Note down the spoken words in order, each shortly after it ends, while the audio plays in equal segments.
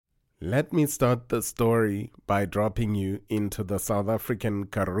Let me start the story by dropping you into the South African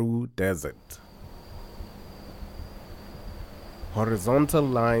Karoo Desert. Horizontal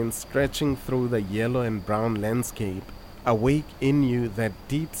lines stretching through the yellow and brown landscape awake in you that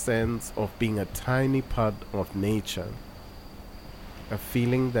deep sense of being a tiny part of nature, a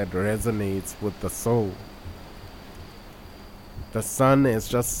feeling that resonates with the soul. The sun has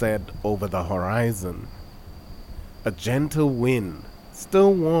just set over the horizon. A gentle wind,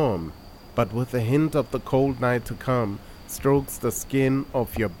 still warm, but with a hint of the cold night to come, strokes the skin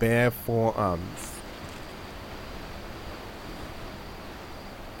of your bare forearms.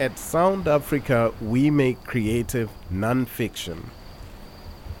 At Sound Africa, we make creative non-fiction.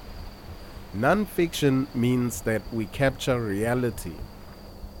 Non-fiction means that we capture reality.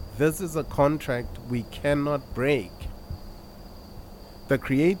 This is a contract we cannot break. The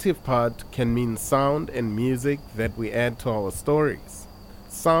creative part can mean sound and music that we add to our stories.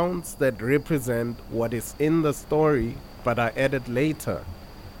 Sounds that represent what is in the story but are added later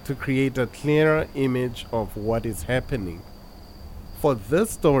to create a clearer image of what is happening. For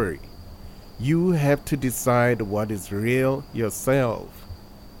this story, you have to decide what is real yourself,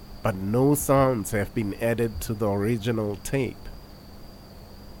 but no sounds have been added to the original tape.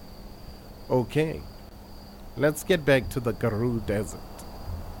 Okay, let's get back to the Karoo Desert.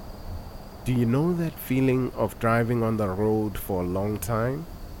 Do you know that feeling of driving on the road for a long time?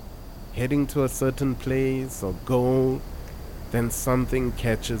 Heading to a certain place or goal, then something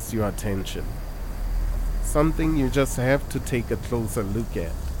catches your attention. Something you just have to take a closer look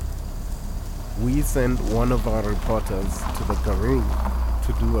at. We sent one of our reporters to the Karoo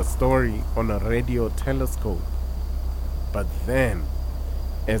to do a story on a radio telescope. But then,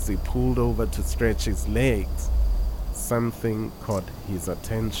 as he pulled over to stretch his legs, something caught his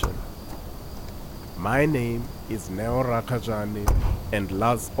attention. My name is Neo Rakajani, and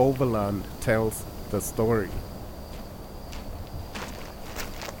Lars Overland tells the story.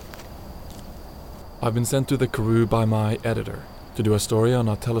 I've been sent to the Karoo by my editor to do a story on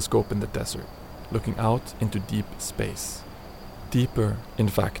a telescope in the desert, looking out into deep space. Deeper, in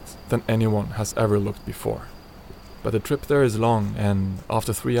fact, than anyone has ever looked before. But the trip there is long, and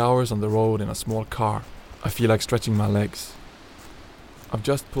after 3 hours on the road in a small car, I feel like stretching my legs. I've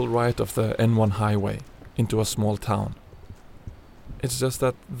just pulled right off the N1 highway into a small town. It's just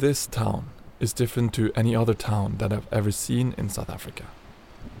that this town is different to any other town that I've ever seen in South Africa.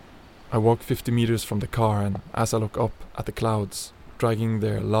 I walk 50 meters from the car, and as I look up at the clouds, dragging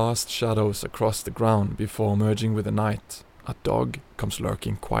their last shadows across the ground before merging with the night, a dog comes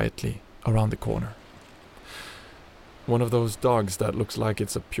lurking quietly around the corner. One of those dogs that looks like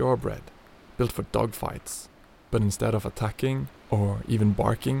it's a purebred, built for dogfights, but instead of attacking or even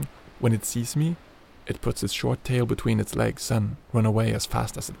barking when it sees me, it puts its short tail between its legs and runs away as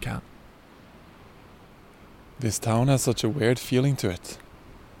fast as it can. This town has such a weird feeling to it.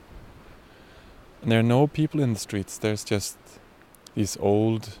 And there are no people in the streets, there's just these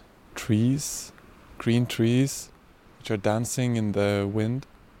old trees, green trees, which are dancing in the wind,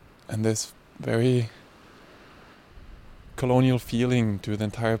 and this very colonial feeling to the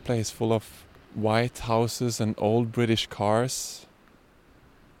entire place, full of white houses and old British cars.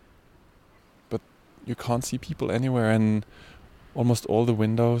 But you can't see people anywhere, and almost all the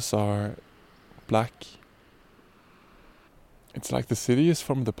windows are black. It's like the city is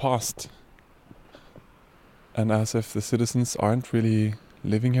from the past, and as if the citizens aren't really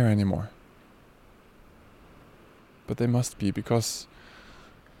living here anymore. But they must be, because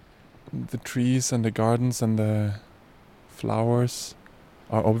the trees and the gardens and the flowers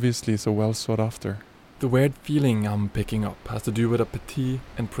are obviously so well sought after. The weird feeling I'm picking up has to do with a petite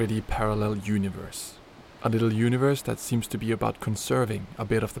and pretty parallel universe. A little universe that seems to be about conserving a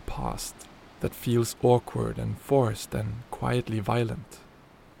bit of the past, that feels awkward and forced and quietly violent.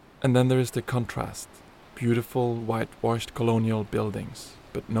 And then there is the contrast. Beautiful whitewashed colonial buildings,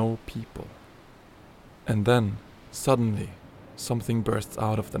 but no people. And then, suddenly, something bursts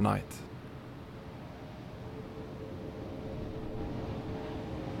out of the night.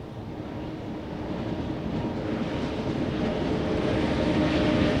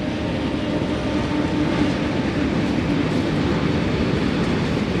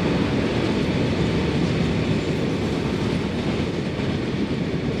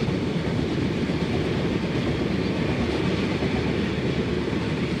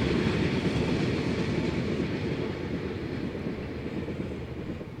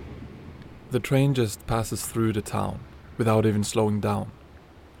 The train just passes through the town, without even slowing down,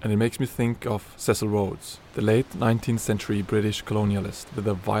 and it makes me think of Cecil Rhodes, the late 19th century British colonialist with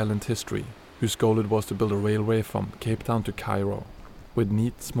a violent history, whose goal it was to build a railway from Cape Town to Cairo. with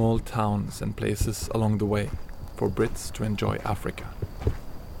neat small towns and places along the way for Brits to enjoy Africa.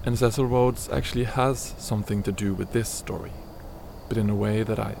 And Cecil Rhodes actually has something to do with this story, but in a way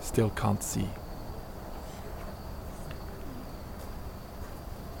that I still can't see.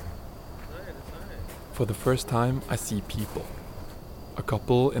 For the first time, I see people. A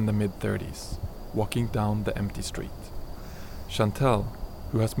couple in the mid-30s, walking down the empty street. Chantel,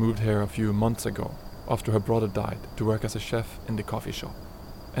 who has moved here a few months ago, after her brother died, to work as a chef in the coffee shop,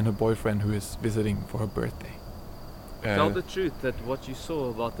 and her boyfriend who is visiting for her birthday. Tell the truth that what you saw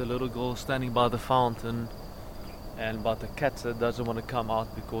about the little girl standing by the fountain and about the cat that doesn't want to come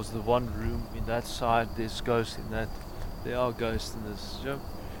out because the one room in that side there's ghosts in that. There are ghosts in this. Yeah.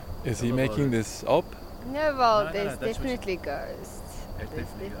 Is he making this up? No, well, No, there's that's definitely ghosts. There's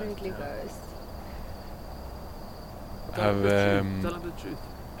definitely yeah. ghosts. Tell him the truth.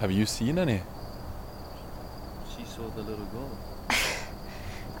 Have you seen any? She saw the little girl.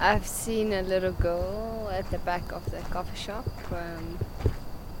 I've seen a little girl at the back of the coffee shop.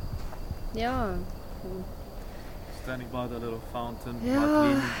 Yeah. Standing by the little fountain, like Yeah,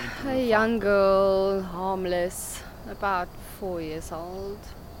 leaning into a the young fountain. girl, harmless, about 4 years old.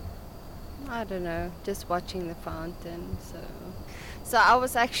 I don't know, just watching the fountain. So I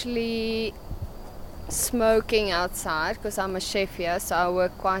was actually smoking outside because I'm a chef here, so I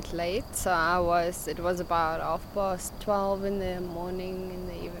work quite late. So it was about 12:30 in the morning, in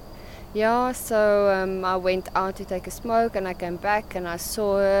the evening. Yeah, so I went out to take a smoke and I came back and I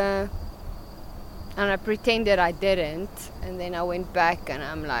saw her. And I pretended I didn't, and then I went back and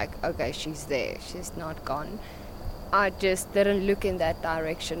I'm like, okay, she's there, she's not gone. I just didn't look in that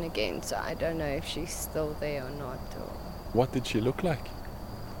direction again, so I don't know if she's still there or not. What did she look like?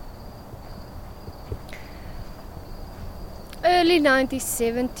 Early 90s,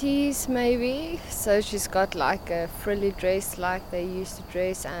 70s maybe. So she's got like a frilly dress like they used to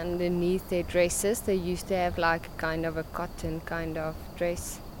dress, and underneath their dresses they used to have like a kind of a cotton kind of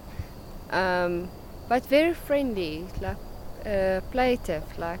dress. But very friendly, like plaintive.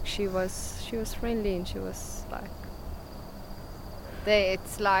 Like she was friendly and she was like there.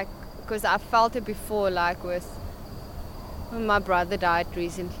 It's like because I felt it before, like when my brother died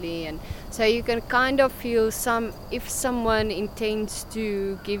recently, and so you can kind of feel if someone intends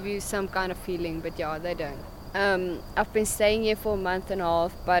to give you some kind of feeling, but yeah, they don't. I've been staying here for a month and a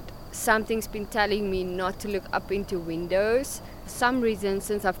half, but something's been telling me not to look up into windows. For some reason,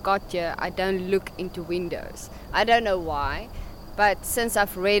 since I've got here, I don't look into windows. I don't know why, but since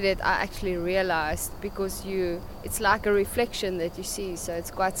I've read it, I actually realized because it's like a reflection that you see, so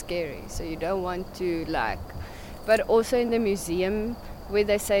it's quite scary. So you don't want to but also in the museum where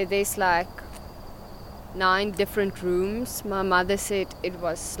they say there's like 9 different rooms. My mother said it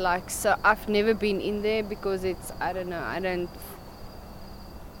was like, so I've never been in there because I don't know, I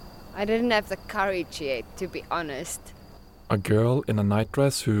didn't have the courage yet, to be honest. A girl in a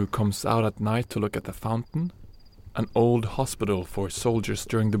nightdress who comes out at night to look at the fountain? An old hospital for soldiers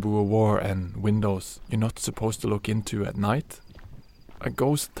during the Boer War and windows you're not supposed to look into at night? A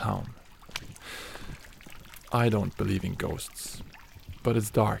ghost town? I don't believe in ghosts, but it's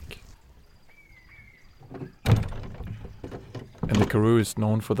dark. And the Karoo is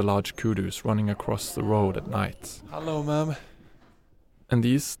known for the large kudus running across the road at night. Hello, ma'am. And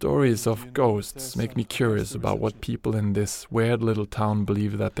these stories of ghosts make me curious about what people in this weird little town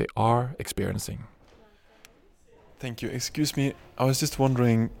believe that they are experiencing. Thank you. Excuse me, I was just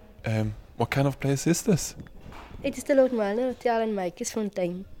wondering, what kind of place is this? It is the Lord Milner Hotel in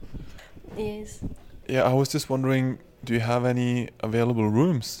Matjiesfontein. Yes. Yeah, I was just wondering, do you have any available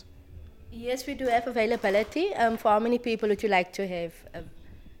rooms? Yes, we do have availability. For how many people would you like to have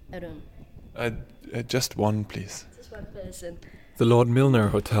a room? Just one, please. Just one person. The Lord Milner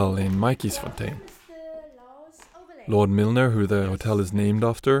Hotel in Matjiesfontein. Lord Milner, who the hotel is named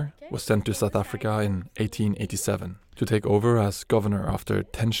after, was sent to South Africa in 1887 to take over as governor after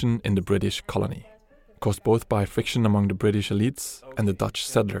tension in the British colony, caused both by friction among the British elites and the Dutch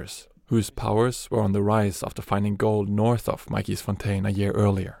settlers, whose powers were on the rise after finding gold north of Matjiesfontein a year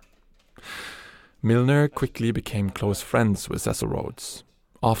earlier. Milner quickly became close friends with Cecil Rhodes.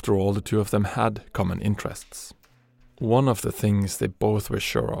 After all, the two of them had common interests. One of the things they both were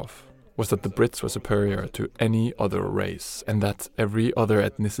sure of was that the Brits were superior to any other race, and that every other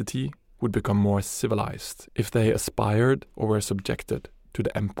ethnicity would become more civilized if they aspired or were subjected to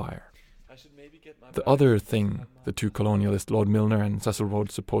the empire. The other thing the two colonialists Lord Milner and Cecil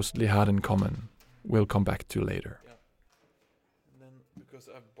Rhodes supposedly had in common we'll come back to later.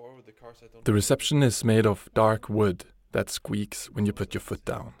 The reception is made of dark wood that squeaks when you put your foot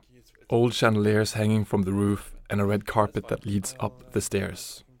down. Old chandeliers hanging from the roof and a red carpet that leads up the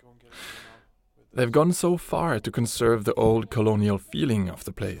stairs. They've gone so far to conserve the old colonial feeling of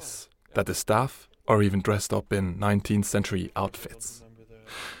the place that the staff are even dressed up in 19th century outfits.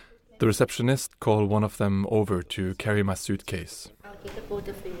 The receptionist called one of them over to carry my suitcase. I'll get the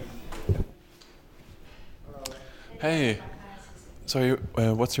border for you. Hey, sorry,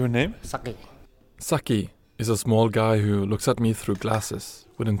 what's your name? Saki. Saki is a small guy who looks at me through glasses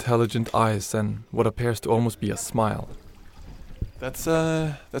with intelligent eyes and what appears to almost be a smile. That's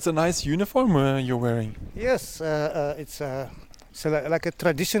a nice uniform you're wearing. Yes, it's like a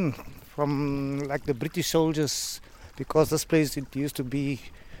tradition from like the British soldiers, because this place it used to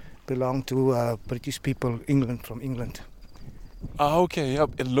belong to British people, from England. Ah, okay, yeah,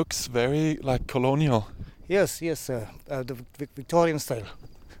 it looks very like colonial. Yes, the Victorian style.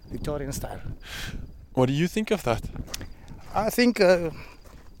 What do you think of that? I think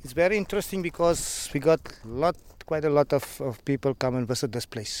it's very interesting because we got quite a lot of people come and visit this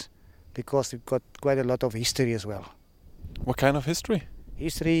place, because we've got quite a lot of history as well. What kind of history?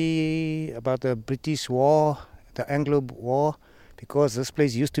 History about the British War, the Anglo War, because this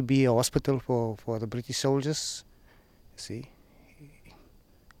place used to be a hospital for the British soldiers, see.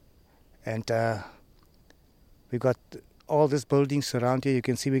 And we got all these buildings around here. You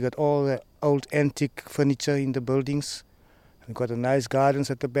can see we got all the old antique furniture in the buildings. We got a nice gardens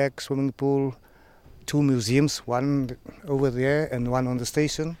at the back, swimming pool, 2 museums, one over there and one on the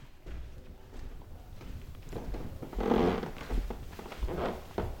station.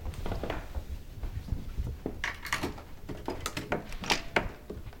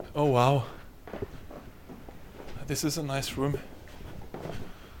 Oh wow, this is a nice room.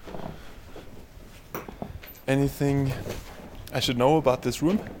 Anything I should know about this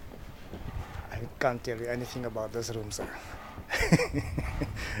room? I can't tell you anything about this room, sir.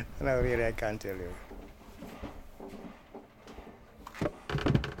 No, really, I can't tell you.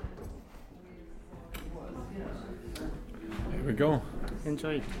 Here we go.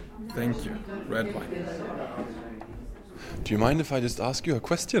 Enjoy it. Thank you. Red wine. Do you mind if I just ask you a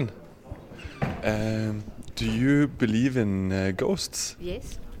question? Do you believe in ghosts?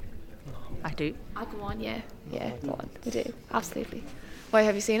 Yes, I do. I go on, yeah. Yeah, go on. I do, absolutely. Why,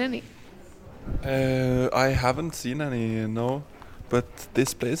 have you seen any? I haven't seen any, no. But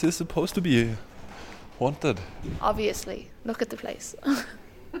this place is supposed to be haunted. Obviously. Look at the place.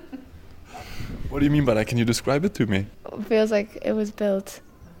 What do you mean by that? Can you describe it to me? It feels like it was built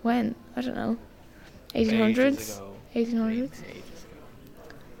when? I don't know. 1800s? 1800s?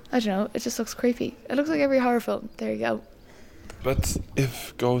 I don't know. It just looks creepy. It looks like every horror film. There you go. But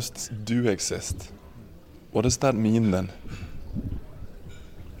if ghosts do exist, what does that mean then?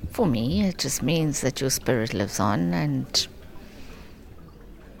 For me, it just means that your spirit lives on, and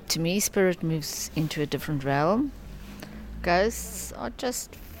to me, spirit moves into a different realm. Ghosts are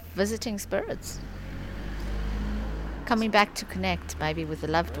just visiting spirits, coming back to connect maybe with the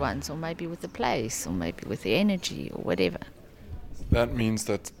loved ones, or maybe with the place, or maybe with the energy, or whatever. That means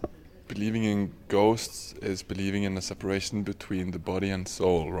that believing in ghosts is believing in a separation between the body and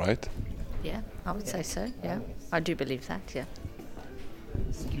soul, right? Yeah, I would say so, yeah. I do believe that, yeah.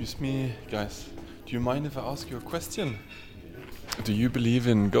 Excuse me, guys. Do you mind if I ask you a question? Do you believe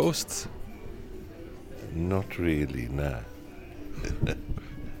in ghosts? Not really, no.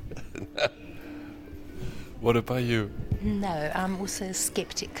 What about you? No, I'm also a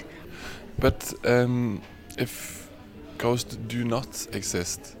skeptic. But if ghosts do not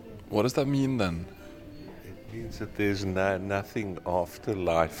exist, what does that mean then? It means that there's nothing after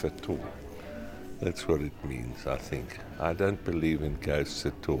life at all. That's what it means, I think. I don't believe in ghosts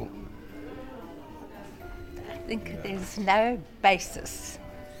at all. I think there's no basis.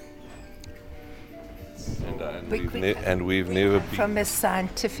 And we've never been from a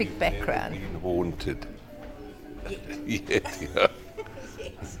scientific background. Haunted. Yeah.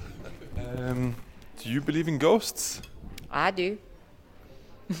 Do you believe in ghosts? I do.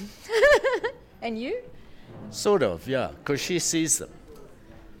 And you? Sort of, yeah, because she sees them.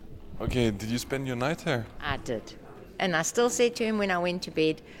 Okay, did you spend your night here? I did. And I still said to him when I went to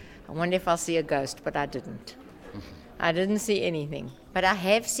bed, I wonder if I'll see a ghost, but I didn't. I didn't see anything. But I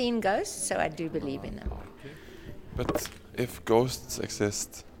have seen ghosts, so I do believe in them. But if ghosts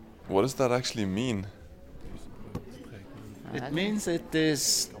exist, what does that actually mean? It means that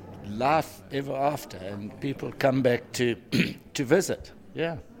there's life ever after and people come back to to visit.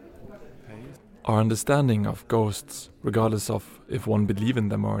 Yeah. Our understanding of ghosts, regardless of if one believes in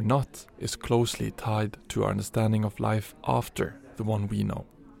them or not, is closely tied to our understanding of life after the one we know.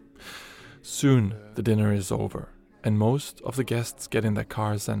 Soon the dinner is over, and most of the guests get in their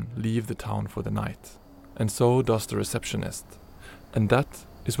cars and leave the town for the night. and so does the receptionist. And that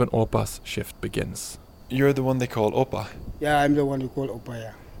is when Opa's shift begins. You're the one they call Opa. Yeah, I'm the one you call Opa,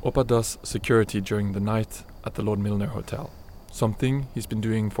 yeah. Opa does security during the night at the Lord Milner Hotel, something he's been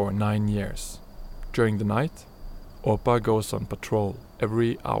doing for 9 years. During the night, Opa goes on patrol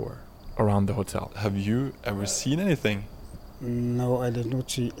every hour around the hotel. Have you ever seen anything? No, I did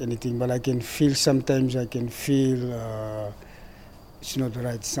not see anything, but I can feel sometimes, it's not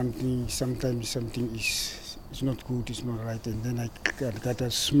right. Sometimes something is not good, it's not right. And then I got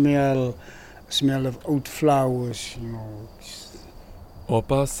a smell of old flowers, you know.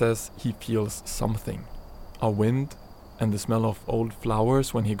 Opa says he feels something, a wind and the smell of old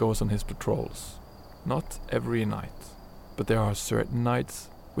flowers when he goes on his patrols. Not every night, but there are certain nights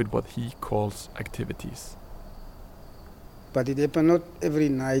with what he calls activities. But it happens not every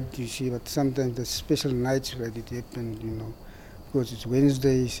night, you see, but sometimes the special nights where it happens, you know, because it's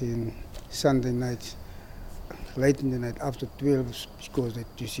Wednesdays and Sunday nights, late in the night after 12, because that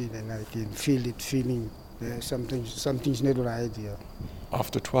you see, then I can feel it feeling something's not right here.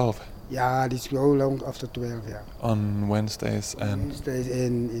 After 12? Yeah, it's go long after 12, yeah. On Wednesdays and... Wednesdays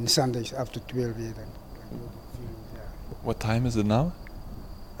and Sundays after 12, yeah. Then. What time is it now?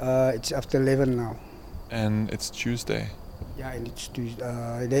 It's after 11 now. And it's Tuesday? Yeah, and it's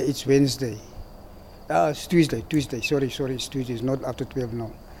Tuesday. It's Wednesday. It's Tuesday. Sorry, it's Tuesday. It's not after 12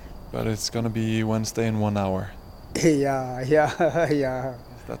 now. But it's gonna be Wednesday in 1 hour. yeah. Is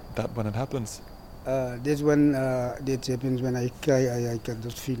that when it happens? That's when that happens when I get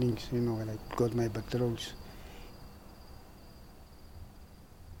those feelings, you know, when I got my patrols.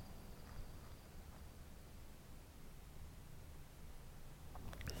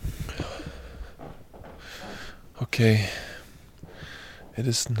 Okay, it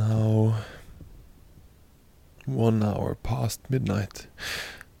is now 1 hour past midnight,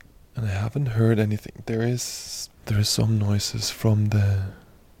 and I haven't heard anything. There is some noises from the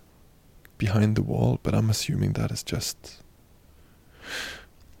behind the wall, but I'm assuming that is just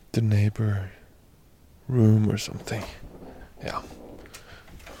the neighbor room or something. Yeah.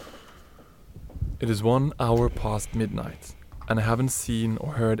 It is 1 hour past midnight, and I haven't seen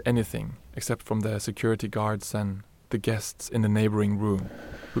or heard anything except from the security guards and the guests in the neighboring room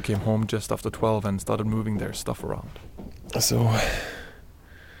who came home just after 12 and started moving their stuff around. So, I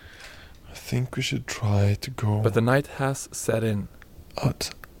think we should try to go... But the night has set in.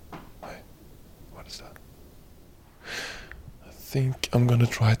 What is that? I think I'm gonna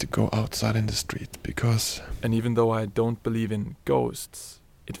try to go outside in the street, because... And even though I don't believe in ghosts,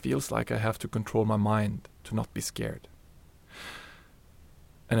 it feels like I have to control my mind to not be scared.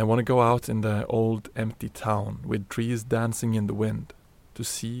 And I want to go out in the old empty town with trees dancing in the wind to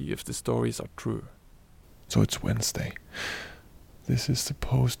see if the stories are true. So it's Wednesday. This is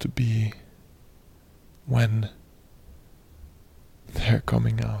supposed to be when they're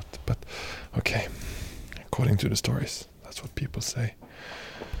coming out. But okay, according to the stories, that's what people say.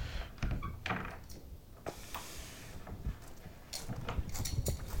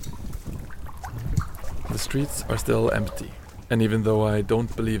 The streets are still empty. And even though I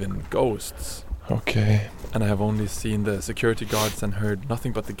don't believe in ghosts, okay, and I have only seen the security guards and heard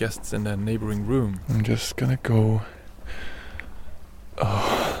nothing but the guests in the neighboring room, I'm just gonna go...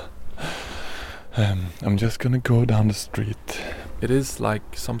 I'm just gonna go down the street. It is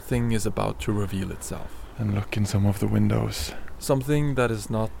like something is about to reveal itself. And look in some of the windows. Something that is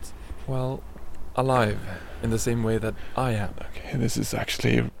not, well, alive in the same way that I am. Okay, this is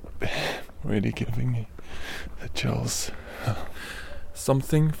actually really giving me the chills.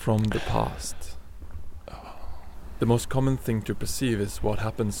 Something from the past. The most common thing to perceive is what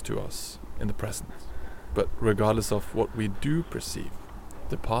happens to us in the present. But regardless of what we do perceive,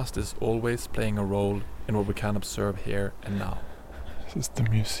 the past is always playing a role in what we can observe here and now. This is the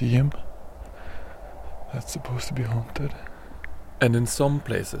museum that's supposed to be haunted. And in some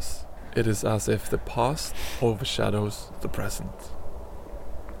places, it is as if the past overshadows the present.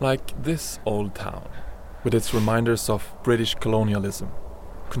 Like this old town, with its reminders of British colonialism,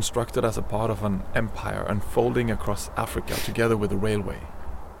 constructed as a part of an empire unfolding across Africa together with a railway.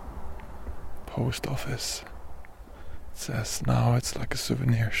 Post office. It says now it's like a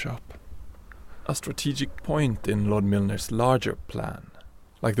souvenir shop. A strategic point in Lord Milner's larger plan,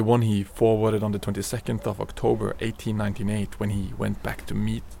 like the one he forwarded on the 22nd of October 1898 when he went back to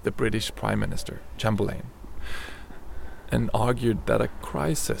meet the British Prime Minister, Chamberlain, and argued that a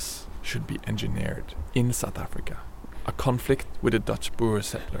crisis should be engineered in South Africa, a conflict with the Dutch Boer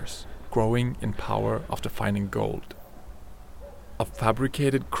settlers, growing in power after finding gold. A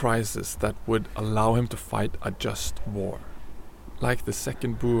fabricated crisis that would allow him to fight a just war, like the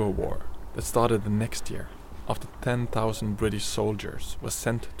Second Boer War, that started the next year after 10,000 British soldiers were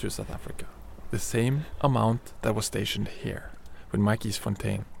sent to South Africa. The same amount that was stationed here when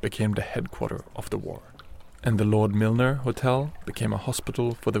Matjiesfontein became the headquarters of the war. And the Lord Milner Hotel became a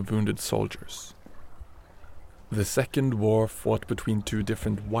hospital for the wounded soldiers. The Second War fought between two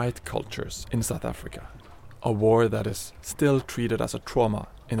different white cultures in South Africa. A war that is still treated as a trauma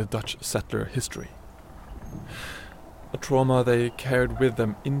in the Dutch settler history. A trauma they carried with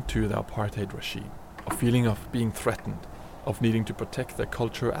them into the apartheid regime. A feeling of being threatened, of needing to protect their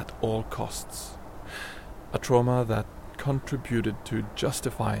culture at all costs. A trauma that contributed to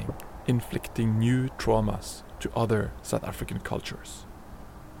justifying inflicting new traumas to other South African cultures.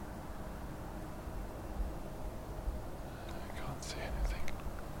 I can't see anything.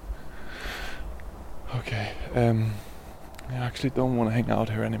 Okay, I actually don't want to hang out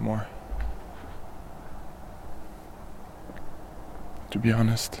here anymore. To be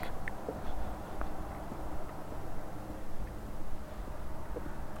honest.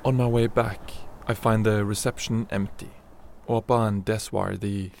 On my way back, I find the reception empty. Opa and Deswar,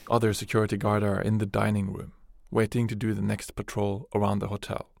 the other security guard, are in the dining room, waiting to do the next patrol around the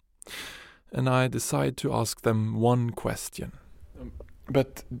hotel. And I decide to ask them one question.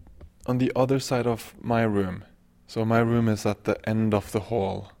 But on the other side of my room, so my room is at the end of the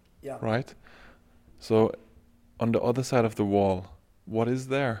hall, Yeah. right? So on the other side of the wall, what is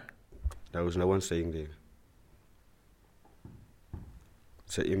there? There was no one staying there.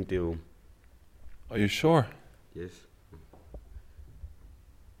 It's an empty room. Are you sure? Yes.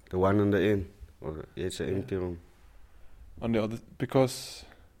 The one on the end. Or it's an empty room. On the other, because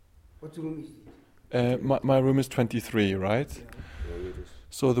What room is it? my room is 23, right? Yeah, it is.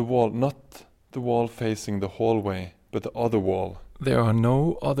 So the wall, not the wall facing the hallway, but the other wall. There are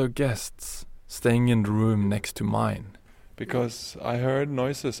no other guests staying in the room next to mine. Because I heard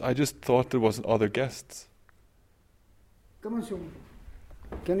noises. I just thought there was other guests. Come on, show me.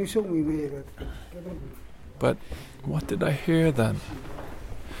 Can you show me where that? Come on. But what did I hear then?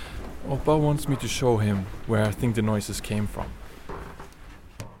 Opa wants me to show him where I think the noises came from.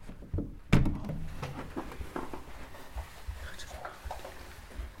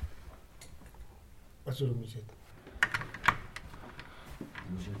 What room is it?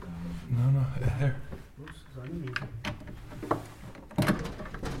 No, here.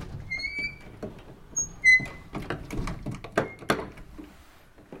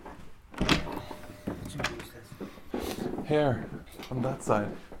 Here, on that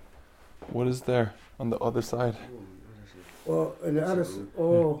side. What is there on the other side? Oh, and the others.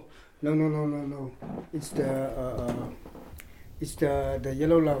 Oh, no. It's the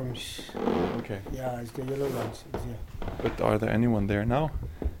yellow lounge. Okay. Yeah, it's the yellow lounge. It's there. But are there anyone there now?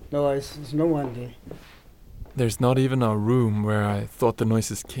 No, it's no one there. There's not even a room where I thought the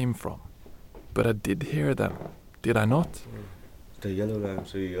noises came from. But I did hear them, did I not? The yellow lamp,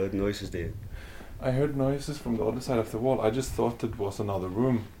 so you heard noises there. I heard noises from the other side of the wall. I just thought it was another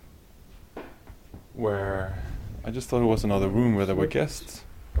room where there were guests.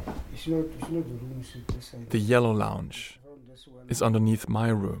 It's not the room. It's this side. The yellow lounge is underneath my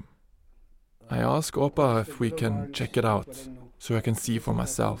room. I ask Opa if we can check it out so I can see for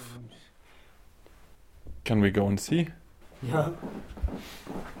myself. Can we go and see? Yeah.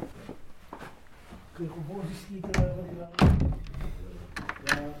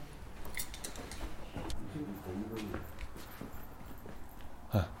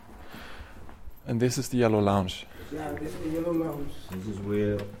 Huh. And this is the yellow lounge. Yeah, this is the yellow lounge. This is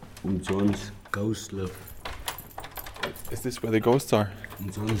where John's ghost live. Is this where the ghosts are?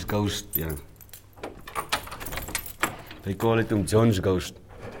 John's ghost, yeah. They call it John's ghost.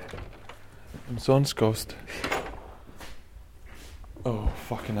 John's ghost. Oh,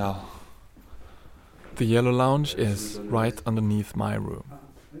 fucking hell. The yellow lounge is right underneath my room.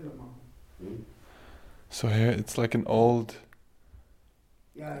 So here it's like an old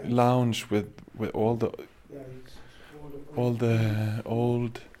lounge with all the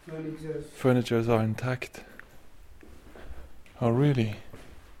old furnitures are intact. Oh, really?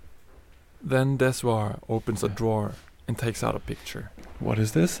 Then Deswar opens a drawer and takes out a picture. What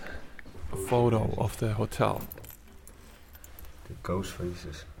is this? A photo of the hotel. The ghost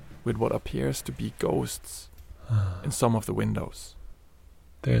faces. With what appears to be ghosts in some of the windows.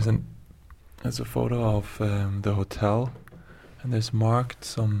 There's a photo of the hotel, and there's marked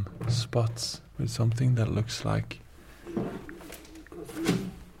some spots with something that looks like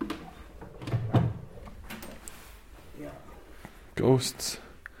ghosts.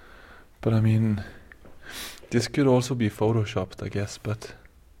 But I mean, this could also be photoshopped, I guess, but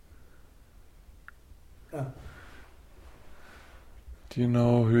Do you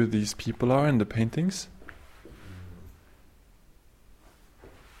know who these people are in the paintings?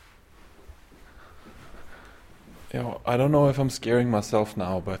 I don't know if I'm scaring myself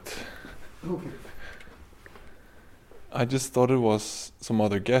now, but I just thought it was some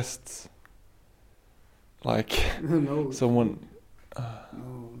other guests. Like No. someone.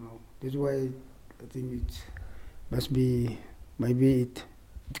 No. That's why I think it must be, maybe it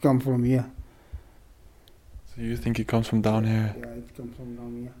come from here. So you think it comes from down here? Yeah, it comes from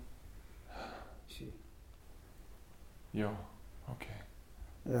down here. See. Okay.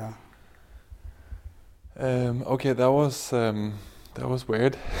 Yeah. Okay, that was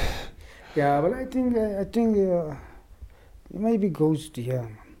weird. Yeah, but I think there might be ghosts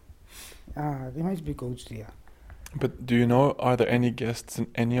here. There might be ghosts here. But do you know, are there any guests in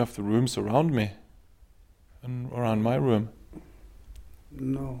any of the rooms around me? And around my room?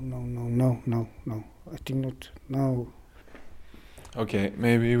 No. I think not. No. Okay,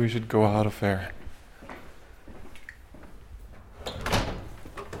 maybe we should go out of here.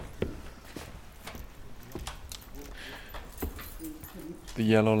 The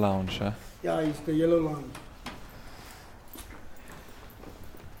yellow lounge, huh? Yeah, it's the yellow lounge.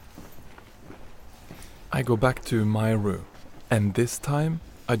 I go back to my room, and this time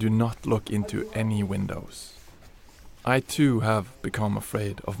I do not look into any windows. I too have become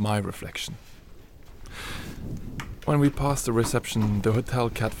afraid of my reflection. When we pass the reception, the hotel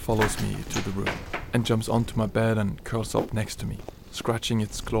cat follows me to the room and jumps onto my bed and curls up next to me, scratching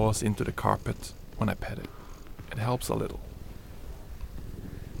its claws into the carpet when I pet it. It helps a little.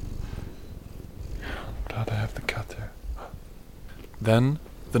 Glad I have the cat here. Then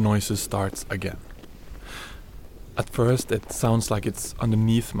the noises starts again. At first it sounds like it's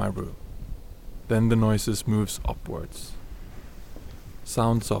underneath my room. Then the noises moves upwards.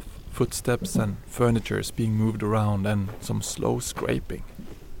 Sounds of footsteps and furniture is being moved around and some slow scraping.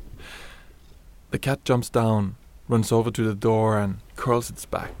 The cat jumps down, runs over to the door and curls its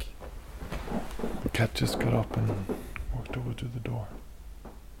back. The cat just got up and walked over to the door.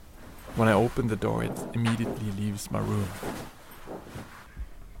 When I open the door, it immediately leaves my room.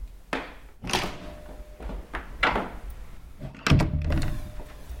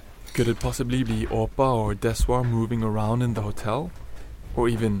 Could it possibly be Opa or Deswa moving around in the hotel? Or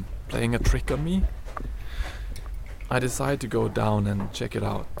even playing a trick on me? I decide to go down and check it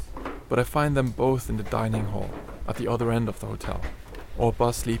out, but I find them both in the dining hall at the other end of the hotel.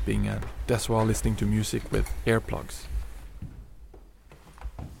 Opa sleeping and Deswa listening to music with earplugs.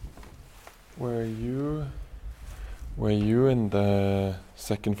 Were you in the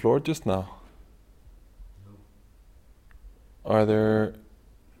second floor just now? Are there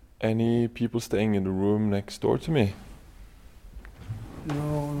any people staying in the room next door to me?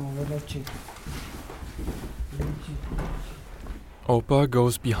 No, let us check. Opa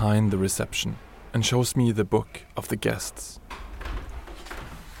goes behind the reception and shows me the book of the guests.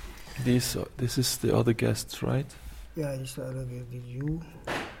 This is the other guests, right? Yeah, it's the other guest. Did you?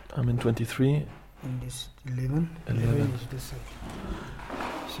 I'm in 23. And this 11. 11 is the side.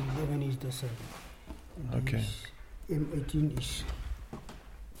 See, 11 is the side. And okay. M18 is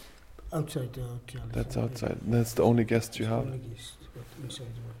outside the hotel. That's outside. That's the only guest you have? Only guest, but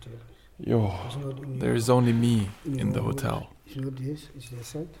inside the hotel. There is only me in the hotel. It's not this, it's the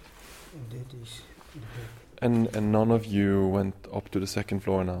side. And that is the back. And none of you went up to the second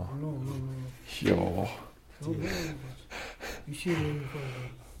floor now? No. Yo. You see where you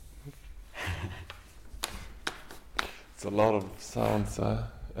It's a lot of sounds,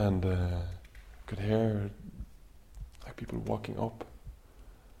 and could hear like people walking up.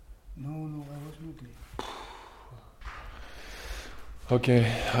 No, I was not there. Okay,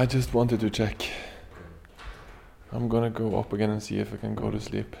 I just wanted to check. I'm gonna go up again and see if I can go to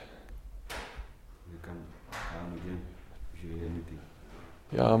sleep. You can come again if you hear anything.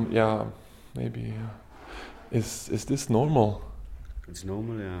 Yeah, maybe. Is this normal? It's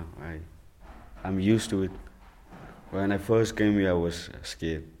normal, yeah. I'm used to it. When I first came here, I was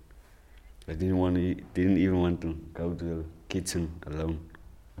scared. I didn't even want to go to the kitchen alone.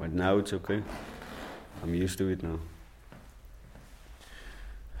 But now it's okay. I'm used to it now.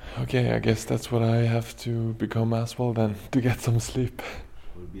 Okay, I guess that's what I have to become as well then, to get some sleep.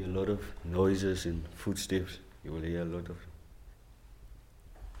 There will be a lot of noises and footsteps. You will hear a lot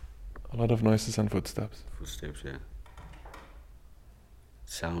of noises and footsteps. Footsteps, yeah.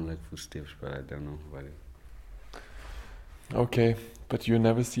 Sound like footsteps, but I don't know about it. Okay, but you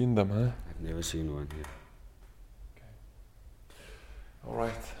never seen them, huh? I've never seen one yet.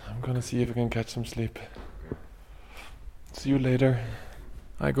 Alright, I'm gonna see if I can catch some sleep. See you later.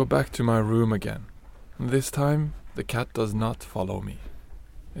 I go back to my room again. This time, the cat does not follow me.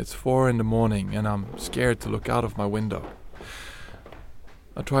 It's 4 in the morning and I'm scared to look out of my window.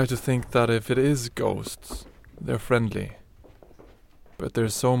 I try to think that if it is ghosts, they're friendly. But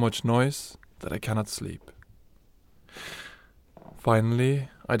there's so much noise that I cannot sleep. Finally,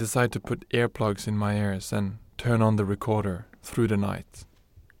 I decide to put earplugs in my ears and turn on the recorder through the night.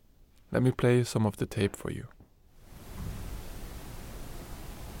 Let me play some of the tape for you.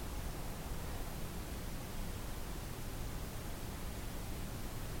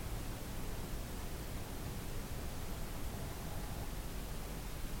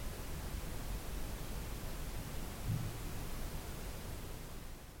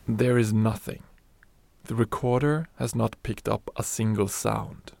 There is nothing. The recorder has not picked up a single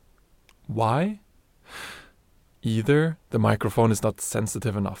sound. Why? Either the microphone is not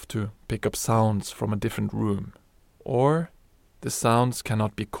sensitive enough to pick up sounds from a different room, or the sounds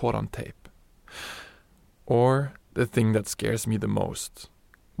cannot be caught on tape. Or the thing that scares me the most.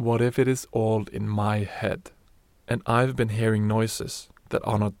 What if it is all in my head, and I've been hearing noises that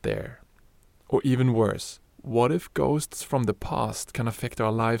are not there? Or even worse, what if ghosts from the past can affect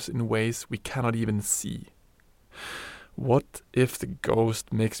our lives in ways we cannot even see? What if the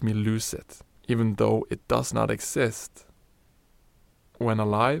ghost makes me lose it, even though it does not exist? When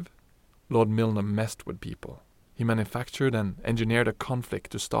alive, Lord Milner messed with people. He manufactured and engineered a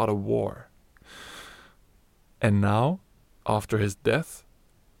conflict to start a war. And now, after his death,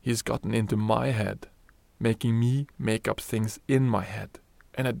 he's gotten into my head, making me make up things in my head,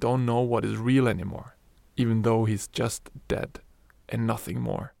 and I don't know what is real anymore. Even though he's just dead and nothing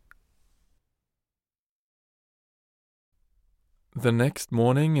more. The next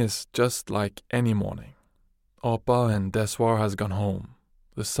morning is just like any morning. Appa and Deswar has gone home.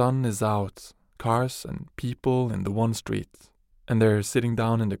 The sun is out, cars and people in the one street, and they're sitting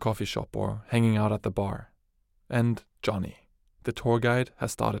down in the coffee shop or hanging out at the bar. And Johnny, the tour guide,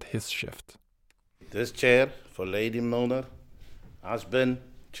 has started his shift. This chair for Lady Milner, husband,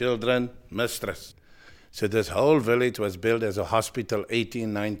 children, mistress. So this whole village was built as a hospital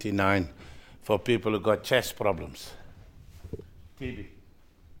 1899 for people who got chest problems. TB.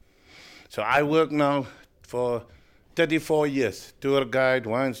 So I work now for 34 years. Tour guide,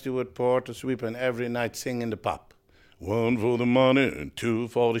 wine steward, porter, sweeper, and every night sing in the pub. 1 for the money and 2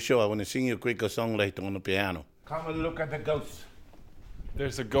 for the show. I want to sing you a quick song later on the piano. Come and look at the ghost.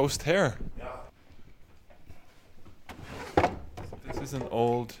 There's a ghost here. Yeah. This is an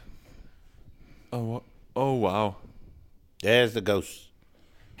old... Oh, wow. There's the ghost.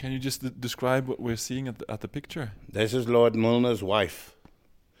 Can you just describe what we're seeing at the picture? This is Lord Milner's wife.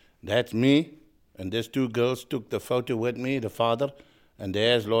 That's me, and these 2 girls took the photo with me, the father, and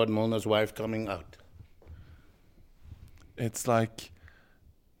there's Lord Milner's wife coming out. It's like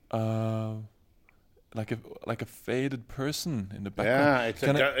a faded person in the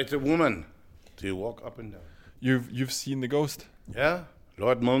background. Yeah, it's a woman. So you walk up and down. You've seen the ghost? Yeah,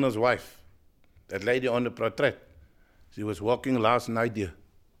 Lord Milner's wife. That lady on the portrait. She was walking last night here.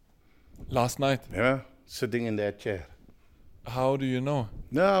 Last night? Yeah, sitting in that chair. How do you know?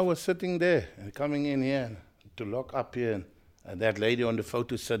 No, I was sitting there and coming in here to lock up here. And that lady on the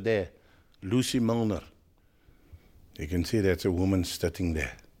photo sat there, Lucy Milner. You can see that's a woman sitting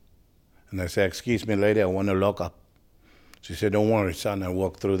there. And I said, excuse me, lady, I want to lock up. She said, don't worry, son, I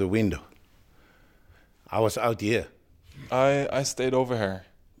walked through the window. I was out here. I stayed over here.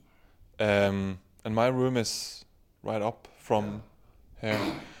 And my room is right up from here.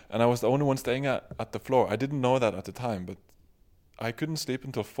 And I was the only one staying at the floor. I didn't know that at the time, but I couldn't sleep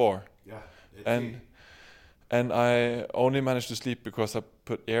until 4. Yeah. And I only managed to sleep because I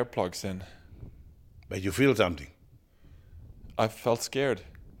put earplugs in. But you feel something? I felt scared.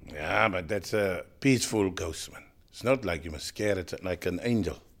 Yeah, but that's a peaceful ghost, man. It's not like you were scared, it's like an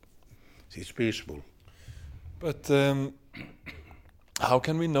angel. She's peaceful. But how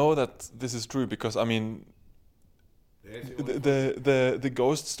can we know that this is true? Because, I mean, the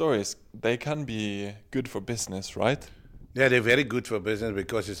ghost stories, they can be good for business, right? Yeah, they're very good for business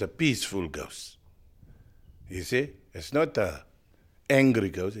because it's a peaceful ghost. You see? It's not a angry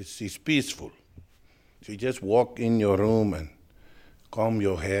ghost, she's peaceful. She just walk in your room and comb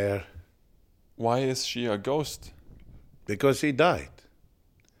your hair. Why is she a ghost? Because she died.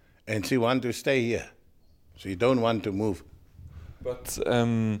 And she wants to stay here. She don't want to move. But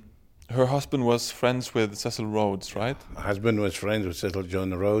her husband was friends with Cecil Rhodes, right? Her husband was friends with Cecil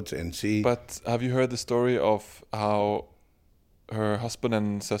John Rhodes, and she... But have you heard the story of how her husband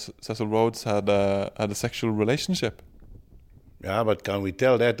and Cecil Rhodes had a sexual relationship? Yeah, but can we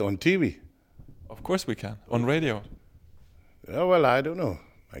tell that on TV? Of course we can, on radio. Yeah, well, I don't know.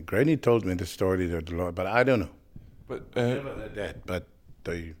 My granny told me the story, but I don't know. But never heard that, but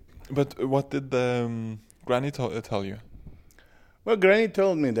they... But what did the granny tell you? Well, Granny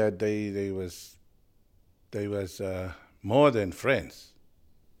told me that they was more than friends.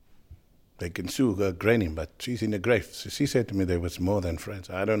 They can sue her Granny, but she's in the grave. So she said to me they was more than friends.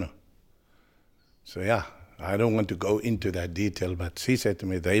 I don't know. So yeah, I don't want to go into that detail, but she said to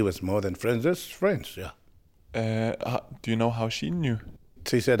me they was more than friends. Just friends, yeah. Do you know how she knew?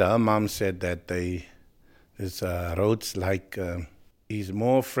 She said her mom said that this Rhodes he's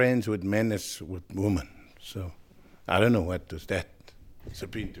more friends with men as with women. So I don't know what does that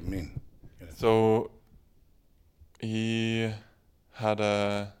supposed to mean. You know? So he had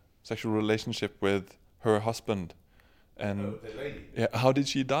a sexual relationship with her husband, and the lady. Yeah, how did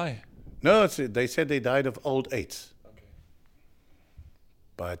she die? No, they said they died of old age. Okay.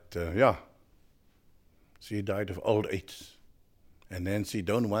 But yeah, she died of old age, and then she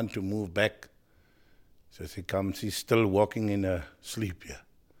don't want to move back. So she's still walking in her sleep here.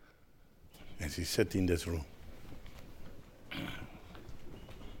 And she sits in this room.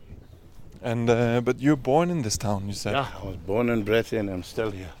 And but you're born in this town, you said? Yeah, I was born and bred here and I'm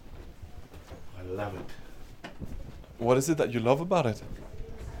still here. I love it. What is it that you love about it?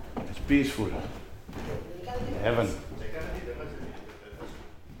 It's peaceful. Heaven.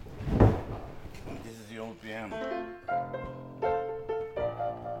 This is the old piano.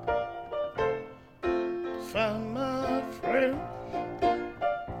 Found my friend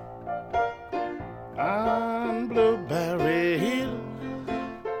on Blueberry Hill.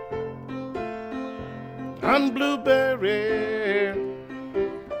 On Blueberry Hill,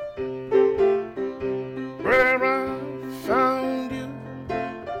 where I found you.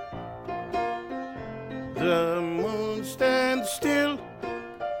 The moon stands still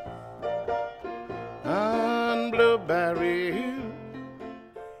on Blueberry Hill.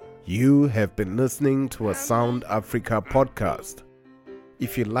 You have been listening to a Sound Africa podcast.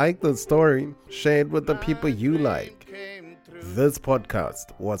 If you like the story, share it with the people you like. This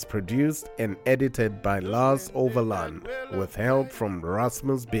podcast was produced and edited by Lars Overland with help from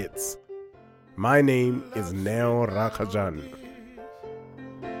Rasmus Bits. My name is Neo Rakajan.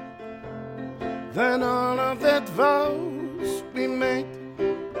 Then all of that vows we made,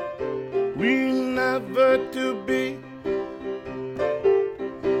 we never to be.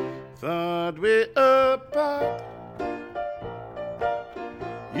 Thought we apart,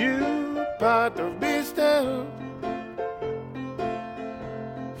 you part of me still.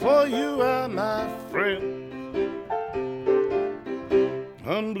 For you are my friend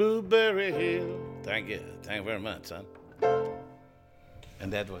on Blueberry Hill. Thank you very much, son.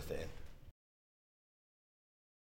 And that was the end.